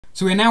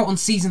So we're now on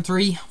Season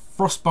 3,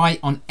 Frostbite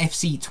on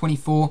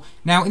FC24.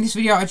 Now in this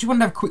video I just wanted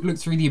to have a quick look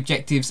through the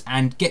objectives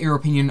and get your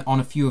opinion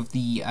on a few of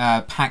the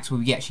packs where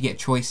we actually get a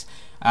choice.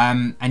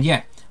 And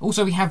yeah,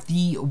 also we have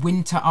the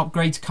winter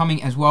upgrades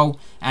coming as well,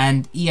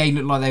 and EA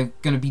look like they're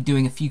going to be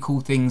doing a few cool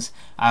things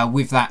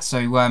with that.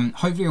 So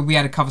hopefully we'll be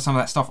able to cover some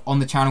of that stuff on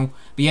the channel.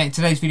 But yeah, in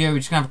today's video we're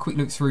just going to have a quick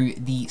look through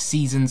the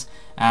seasons,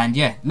 and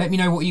yeah, let me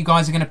know what you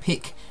guys are going to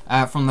pick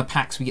from the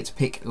packs we get to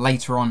pick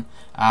later on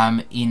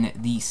in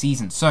the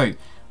season. So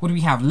what do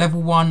we have?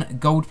 Level 1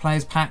 gold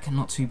players pack,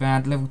 not too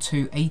bad. Level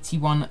 2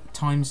 81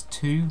 times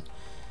 2,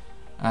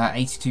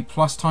 82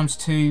 plus times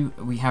 2.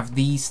 We have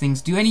these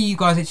things. Do any of you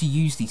guys actually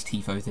use these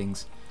TIFO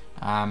things?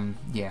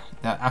 Yeah,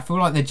 I feel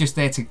like they're just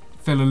there to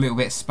fill a little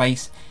bit of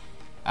space.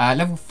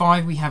 Level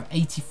 5 we have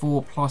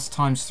 84 plus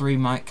times 3,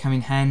 might come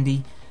in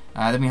handy.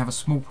 Then we have a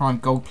small prime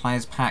gold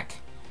players pack,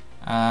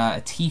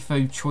 a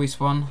TIFO choice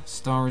one,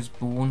 Star is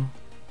Born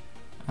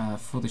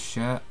for the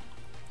shirt.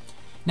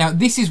 Now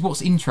this is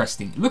what's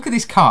interesting. Look at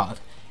this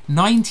card,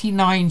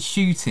 99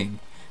 shooting.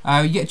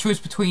 You get a choice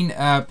between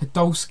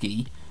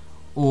Podolski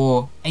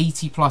or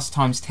 80 plus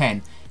times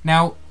 10.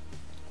 Now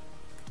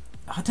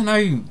I don't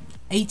know,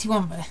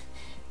 81.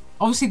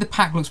 Obviously the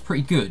pack looks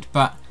pretty good,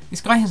 but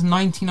this guy has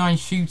 99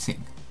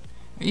 shooting.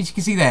 As you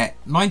can see there,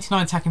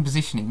 99 attacking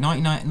positioning,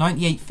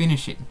 98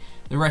 finishing,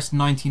 the rest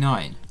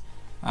 99.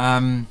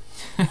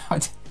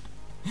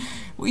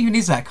 What even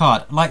is that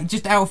card? Like,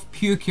 just out of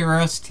pure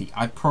curiosity,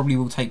 I probably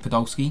will take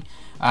Podolski.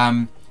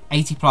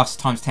 80 plus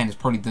times 10 is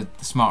probably the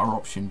smarter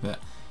option, but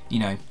you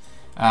know.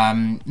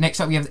 Next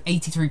up we have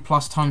 83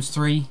 plus times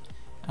 3,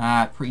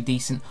 pretty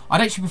decent. I'd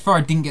actually prefer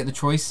I didn't get the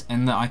choice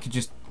and that I could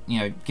just, you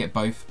know, get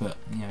both, but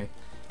you know,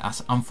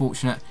 that's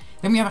unfortunate.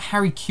 Then we have a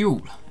Harry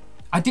Kuehl.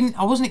 I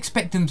wasn't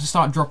expecting them to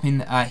start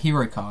dropping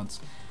hero cards.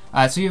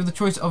 So you have the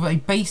choice of a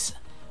base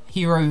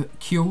hero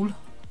Kuehl.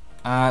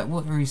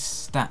 What are his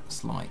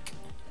stats like?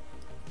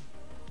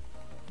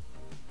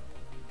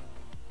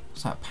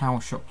 What's that? Power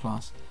shot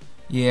plus.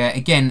 Yeah,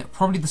 again,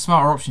 probably the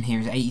smarter option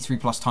here is 83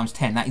 plus times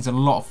 10. That is a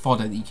lot of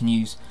fodder that you can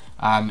use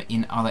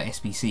in other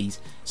SBCs.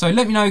 So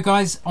let me know,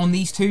 guys, on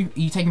these two. Are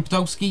you taking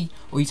Podolski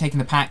or are you taking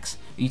the packs?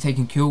 Are you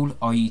taking Kuehl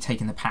or are you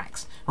taking the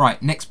packs?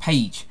 Right, next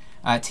page.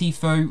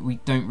 TIFO, we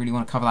don't really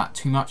want to cover that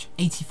too much.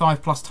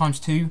 85 plus times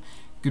 2,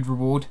 good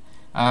reward.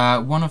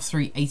 1 of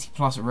 3 80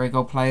 plus rare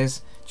gold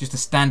players, just a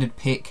standard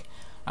pick.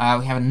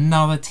 We have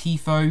another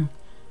TIFO.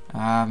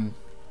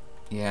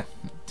 Yeah,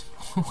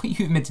 what are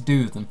you meant to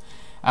do with them?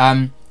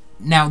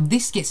 Now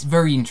this gets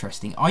very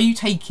interesting. Are you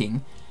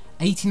taking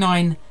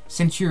 89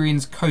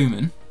 Centurions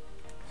Coman,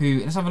 who,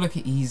 let's have a look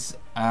at his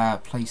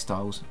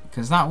playstyles,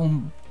 because that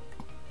one,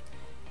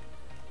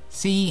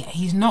 see,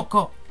 he's not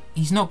got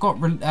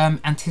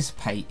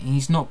anticipate, and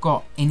he's not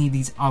got any of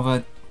these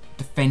other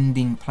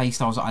defending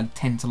playstyles that I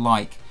tend to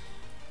like,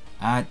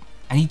 and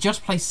he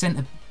just plays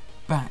centre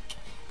back.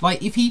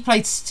 Like, if he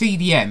played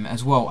CDM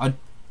as well, I'd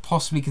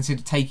possibly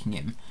consider taking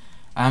him.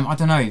 I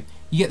don't know.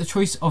 You get the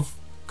choice of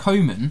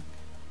Coman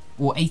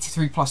or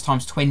 83 plus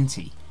times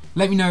 20.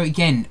 Let me know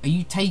again. Are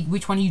you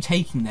which one are you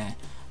taking there?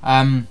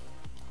 I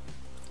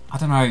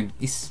don't know.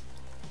 It's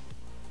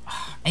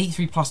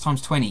 83 plus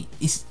times 20.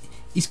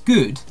 It's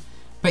good,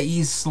 but it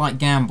is a slight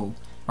gamble.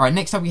 All right.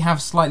 Next up, we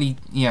have slightly,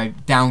 you know,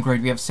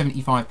 downgrade. We have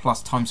 75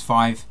 plus times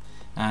 5.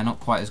 Not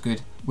quite as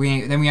good.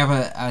 Then we have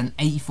an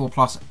 84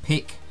 plus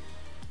pick.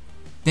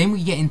 Then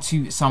we get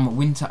into some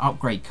winter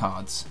upgrade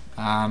cards.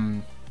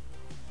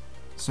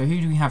 So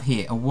who do we have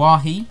here?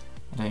 Awahi.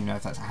 I don't even know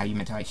if that's how you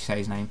meant to actually say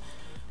his name.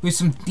 With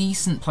some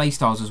decent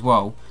playstyles as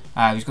well.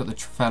 He's got the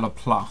Trafella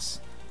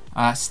Plus.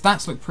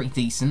 Stats look pretty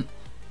decent.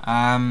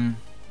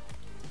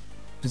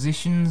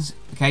 Positions,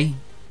 okay.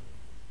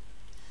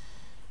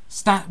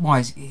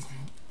 Stat-wise,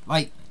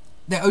 like,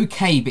 they're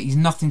okay, but he's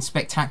nothing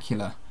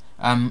spectacular.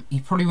 He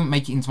probably wouldn't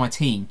make it into my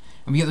team.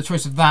 And we get the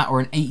choice of that or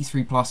an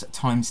 83 plus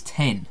times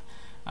 10.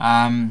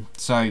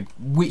 So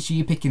which are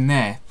you picking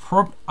there?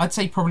 I'd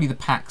say probably the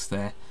packs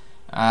there.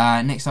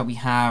 Next up we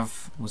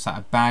have, was that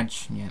a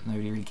badge? Yeah,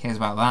 nobody really cares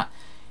about that.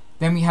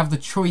 Then we have the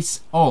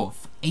choice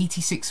of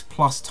 86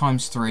 plus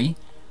times 3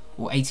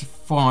 or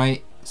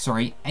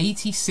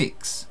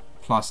 86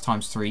 plus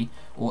times 3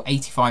 or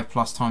 85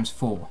 plus times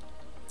 4.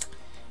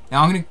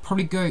 Now I'm going to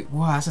probably go,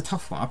 wow, that's a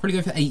tough one. I'll probably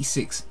go for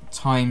 86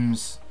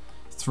 times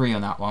 3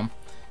 on that one.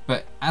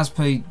 But as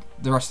per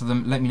the rest of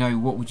them, let me know,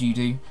 what would you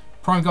do?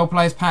 Prime Gold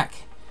Players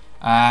Pack,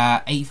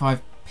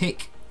 85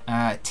 pick,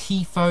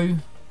 TIFO,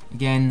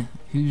 again,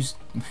 who's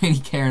really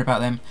caring about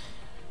them?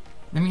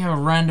 Then we have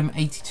a random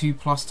 82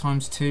 plus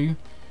times 2.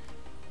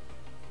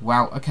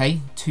 Wow,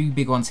 okay, two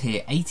big ones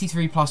here.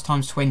 83 plus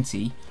times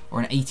 20 or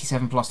an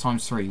 87 plus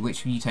times 3.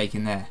 Which are you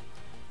taking there?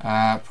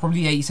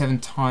 Probably 87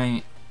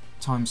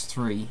 times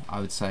 3,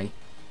 I would say.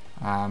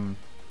 But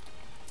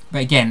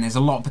again, there's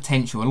a lot of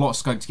potential, a lot of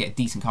scope to get a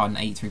decent card in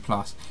 83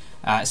 plus.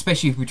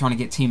 Especially if we're trying to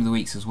get Team of the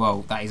Weeks as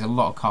well. That is a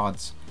lot of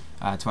cards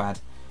to add.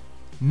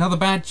 Another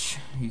badge,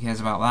 who cares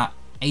about that?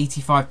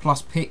 85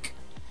 plus pick.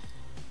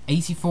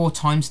 84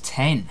 times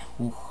 10.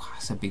 Ooh,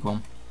 that's a big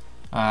one.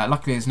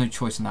 Luckily there's no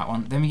choice on that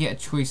one. Then we get a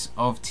choice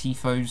of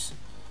Tifos.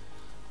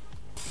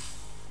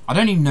 I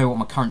don't even know what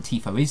my current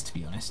Tifo is, to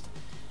be honest.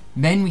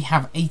 Then we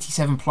have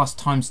 87 plus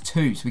times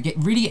 2, so we get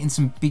really getting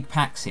some big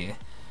packs here.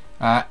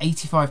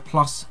 85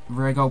 plus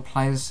rare gold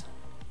players.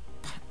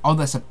 Oh,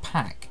 that's a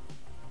pack.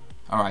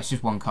 Alright, it's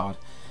just one card.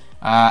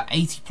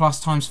 80 plus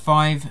times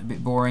 5, a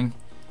bit boring.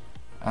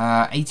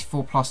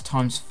 84 plus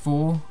times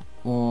 4,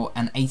 or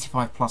an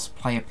 85 plus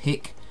player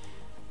pick.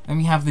 Then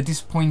we have the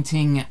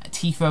disappointing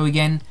Tifo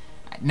again.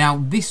 Now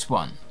this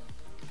one.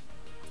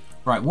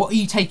 Right, what are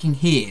you taking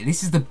here?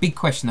 This is the big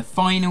question. The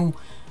final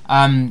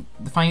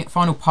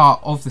part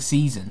of the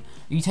season.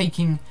 Are you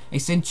taking a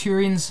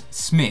Centurion's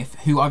Smith,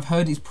 who I've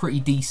heard is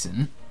pretty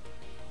decent?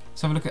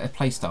 Let's have a look at their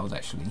playstyles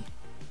actually.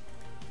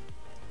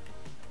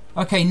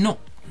 Okay, not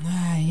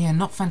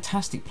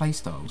fantastic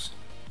playstyles.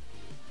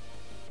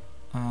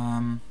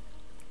 I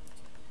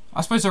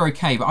suppose they're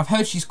okay, but I've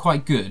heard she's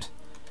quite good.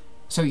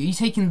 So are you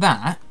taking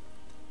that?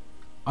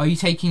 Are you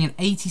taking an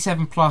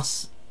 87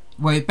 plus,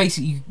 where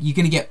basically you're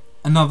going to get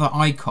another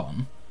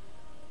icon,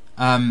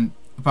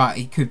 but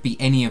it could be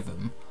any of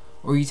them?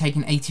 Or are you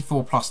taking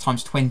 84 plus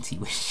times 20,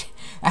 which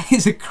that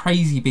is a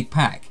crazy big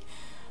pack.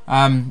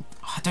 I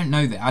don't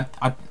know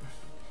that.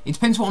 It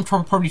depends what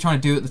I'm probably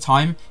trying to do at the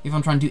time, if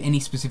I'm trying to do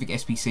any specific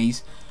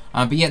SBCs.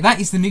 But yeah,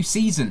 that is the new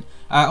season.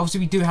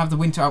 Obviously, we do have the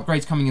winter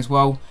upgrades coming as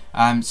well,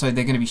 so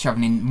they're going to be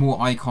shoving in more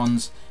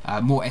icons,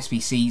 more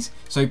SBCs.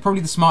 So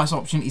probably the smartest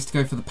option is to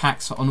go for the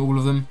packs on all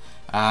of them.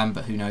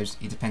 But who knows?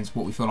 It depends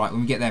what we feel like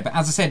when we get there. But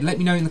as I said, let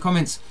me know in the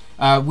comments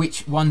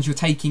which ones you're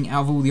taking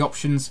out of all the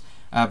options.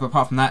 But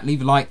apart from that,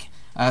 leave a like,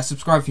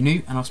 subscribe if you're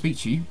new, and I'll speak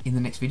to you in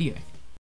the next video.